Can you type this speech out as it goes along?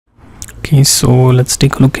Okay, so let's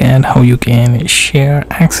take a look at how you can share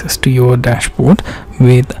access to your dashboard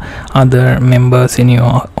with other members in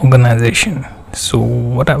your organization. So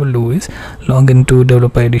what I will do is log into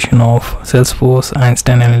developer edition of Salesforce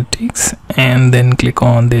Einstein Analytics and then click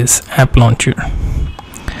on this app launcher.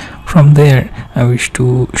 From there, I wish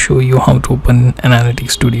to show you how to open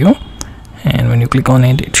Analytics Studio, and when you click on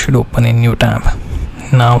it, it should open a new tab.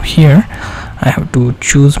 Now here I have to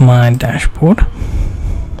choose my dashboard,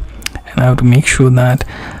 and I have to make sure that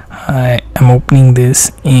I am opening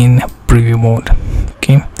this in preview mode.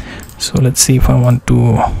 Okay, so let's see if I want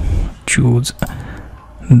to choose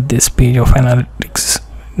this page of analytics.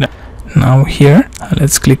 Now here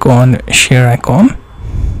let's click on share icon.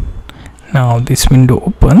 Now this window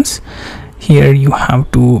opens. Here you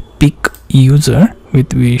have to pick user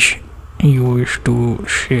with which you wish to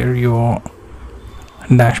share your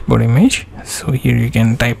dashboard image. So here you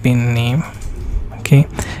can type in name. Okay,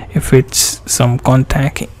 if it's some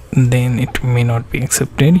contact, then it may not be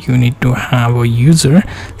accepted. You need to have a user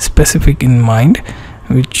specific in mind,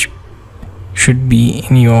 which should be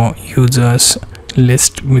in your users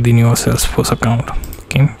list within your Salesforce account.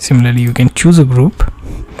 Okay, similarly you can choose a group,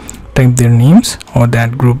 type their names or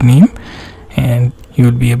that group name, and you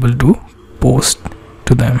will be able to post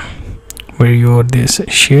to them, where your this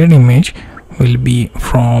shared image will be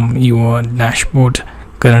from your dashboard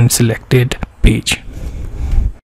current selected page.